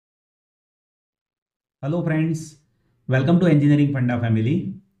Hello friends, welcome to Engineering Funda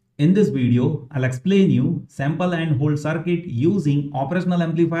family. In this video, I'll explain you sample and hold circuit using operational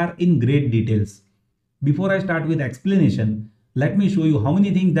amplifier in great details. Before I start with explanation, let me show you how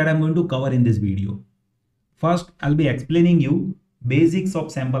many things that I'm going to cover in this video. First, I'll be explaining you basics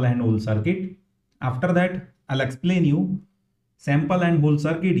of sample and hold circuit. After that, I'll explain you sample and hold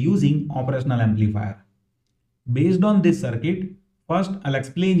circuit using operational amplifier. Based on this circuit, first I'll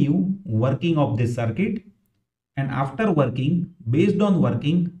explain you working of this circuit, and after working, based on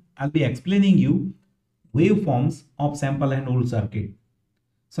working, I'll be explaining you waveforms of sample and hold circuit.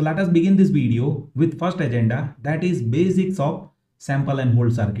 So let us begin this video with first agenda, that is basics of sample and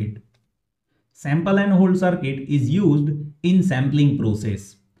hold circuit. Sample and hold circuit is used in sampling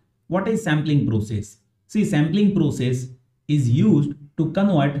process. What is sampling process? See, sampling process is used to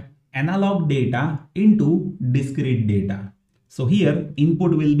convert analog data into discrete data. So here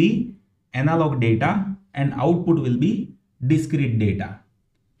input will be analog data and output will be discrete data.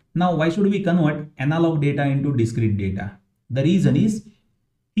 Now why should we convert analog data into discrete data? The reason is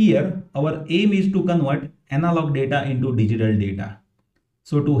here our aim is to convert analog data into digital data.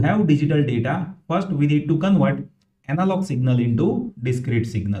 So to have digital data, first we need to convert analog signal into discrete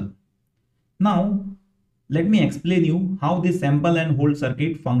signal. Now let me explain you how this sample and hold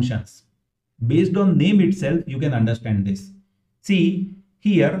circuit functions. Based on name itself, you can understand this. See,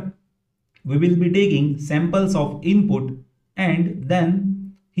 here we will be taking samples of input, and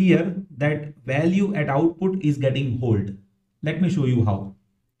then here that value at output is getting hold. Let me show you how.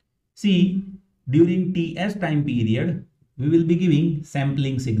 See, during TS time period, we will be giving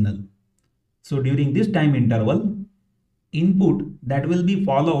sampling signal. So during this time interval, input that will be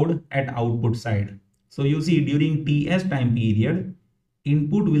followed at output side. So you see, during TS time period,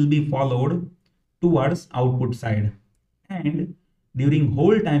 input will be followed towards output side, and during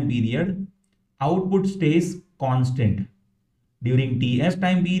whole time period, output stays constant. During TS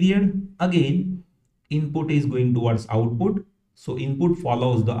time period, again input is going towards output, so input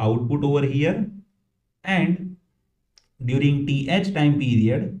follows the output over here, and during TH time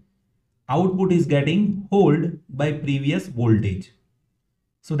period, output is getting hold by previous voltage.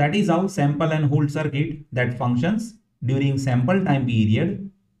 So that is how sample and hold circuit that functions. During sample time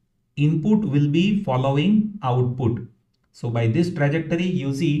period, input will be following output. So by this trajectory,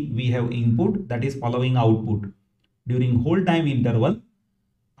 you see we have input that is following output. During whole time interval,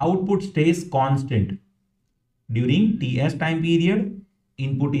 output stays constant. During TS time period,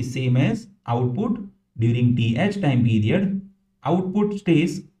 input is same as output. During TH time period, output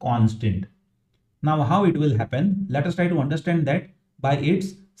stays constant. Now how it will happen? Let us try to understand that by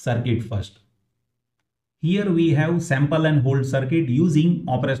its circuit first. Here we have sample and hold circuit using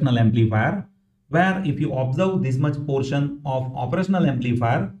operational amplifier, where if you observe this much portion of operational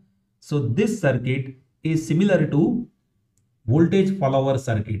amplifier, so this circuit is similar to voltage follower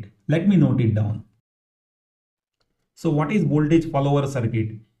circuit. Let me note it down. So what is voltage follower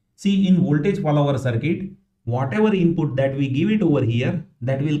circuit? See, in voltage follower circuit, whatever input that we give it over here,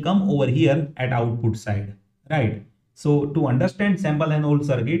 that will come over here at output side, right? So to understand sample and hold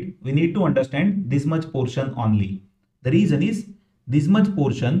circuit, we need to understand this much portion only. The reason is this much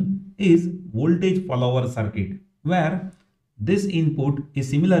portion is voltage follower circuit, where this input is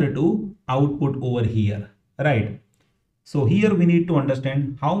similar to output over here, right? So here we need to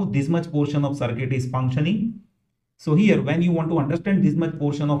understand how this much portion of circuit is functioning. So here when you want to understand this much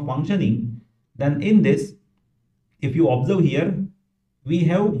portion of functioning, then in this, if you observe here, we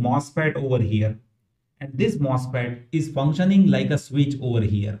have MOSFET over here. And this MOSFET is functioning like a switch over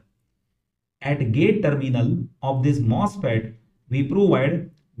here. At gate terminal of this MOSFET, we provide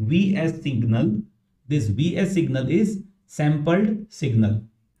Vs signal. This Vs signal is sampled signal.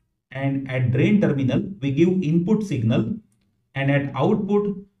 And at drain terminal, we give input signal. And at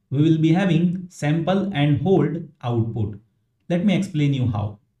output, we will be having sample and hold output. Let me explain you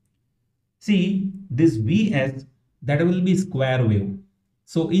how. See, this Vs, that will be square wave.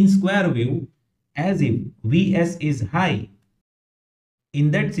 So in square wave, as if Vs is high,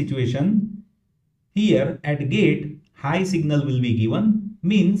 in that situation, here at gate, high signal will be given,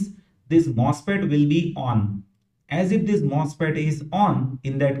 means this MOSFET will be on. As if this MOSFET is on,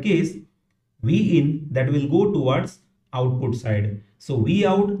 in that case, Vin that will go towards output side. So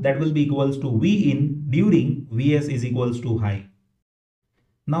Vout that will be equals to Vin during Vs is equals to high.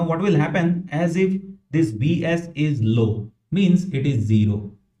 Now what will happen? As if this Vs is low, means it is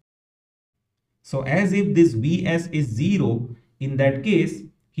 0. So as if this Vs is 0, in that case,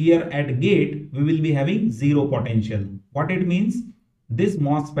 here at gate, we will be having 0 potential. What it means? This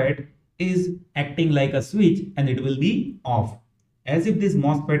MOSFET is acting like a switch and it will be off. As if this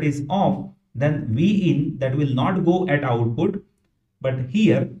MOSFET is off, then V in that will not go at output, but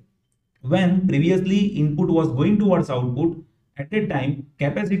here when previously input was going towards output, at that time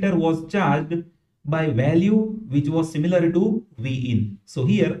capacitor was charged by value which was similar to V in. So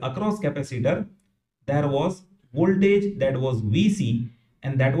here across capacitor there was voltage that was VC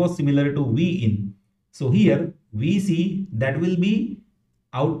and that was similar to V in. So here VC that will be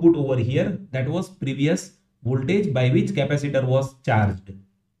output over here, that was previous voltage by which capacitor was charged.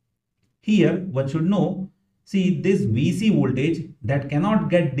 Here one should know, see this VC voltage that cannot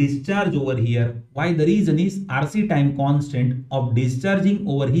get discharged over here. Why? The reason is RC time constant of discharging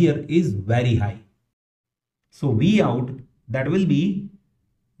over here is very high. So V out that will be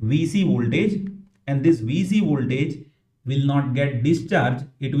VC voltage, and this VC voltage will not get discharged,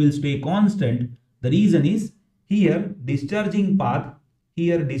 it will stay constant. The reason is here discharging path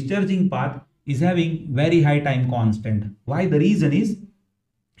is having very high time constant. Why? The reason is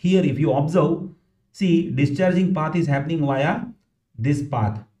here if you observe, see discharging path is happening via this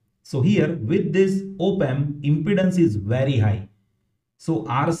path. So here with this OpAmp impedance is very high. So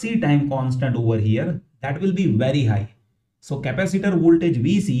RC time constant over here that will be very high. So capacitor voltage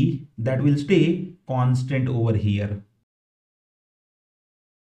VC that will stay constant over here.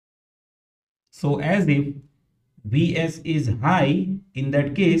 So as if Vs is high, in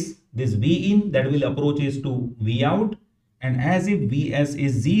that case this V in that will approaches to V out, and as if Vs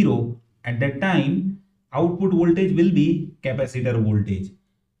is 0, at that time output voltage will be capacitor voltage.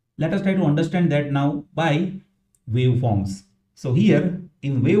 Let us try to understand that now by waveforms. So here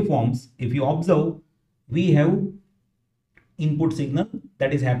in waveforms, if you observe, we have input signal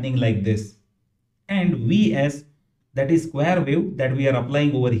that is happening like this, and Vs that is square wave that we are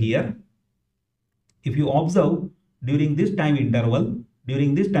applying over here. If you observe during this time interval,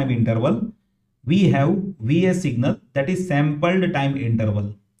 we have Vs signal that is sampled time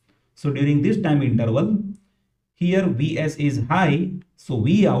interval. So during this time interval, here Vs is high, so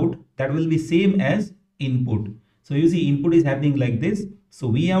V out that will be same as input. So you see input is happening like this, so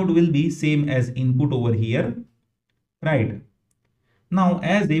V out will be same as input over here, right? Now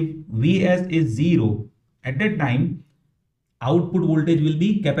as if Vs is 0, at that time output voltage will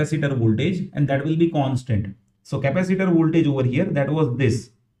be capacitor voltage and that will be constant. So capacitor voltage over here that was this,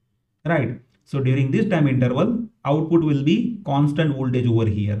 right? So during this time interval output will be constant voltage over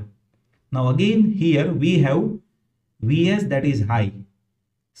here. Now again here we have Vs that is high.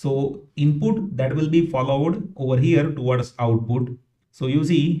 So input that will be followed over here towards output. So you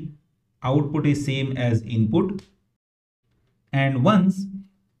see output is same as input. And once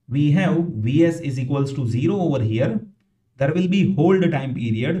we have Vs is equals to 0 over here, there will be hold time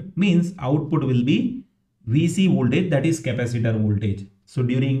period, means output will be Vc voltage that is capacitor voltage. So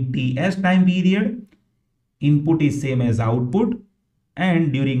during Ts time period, input is same as output,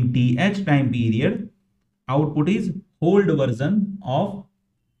 and during Th time period, output is hold version of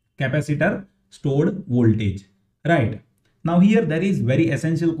capacitor stored voltage, right? Now here there is very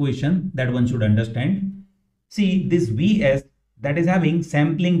essential question that one should understand. See this Vs that is having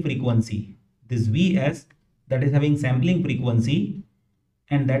sampling frequency,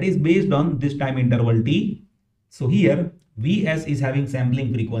 and that is based on this time interval t. So here Vs is having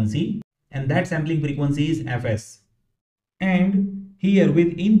sampling frequency and that sampling frequency is Fs, and here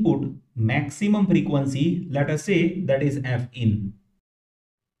with input maximum frequency, let us say that is F in.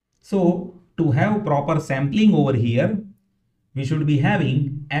 So to have proper sampling over here, we should be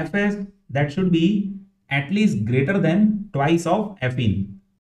having Fs that should be at least greater than twice of F in.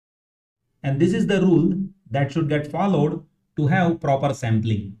 And this is the rule that should get followed to have proper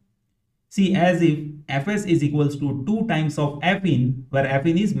sampling. See, as if Fs is equals to 2 times of F in, where F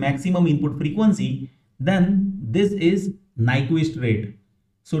in is maximum input frequency, then this is Nyquist rate.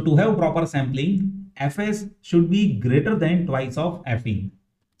 So to have proper sampling, Fs should be greater than twice of F in.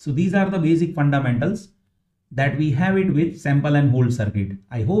 So these are the basic fundamentals that we have it with sample and hold circuit.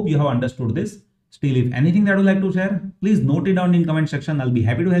 I hope you have understood this. Still, if anything that you would like to share, please note it down in comment section. I'll be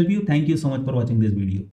happy to help you. Thank you so much for watching this video.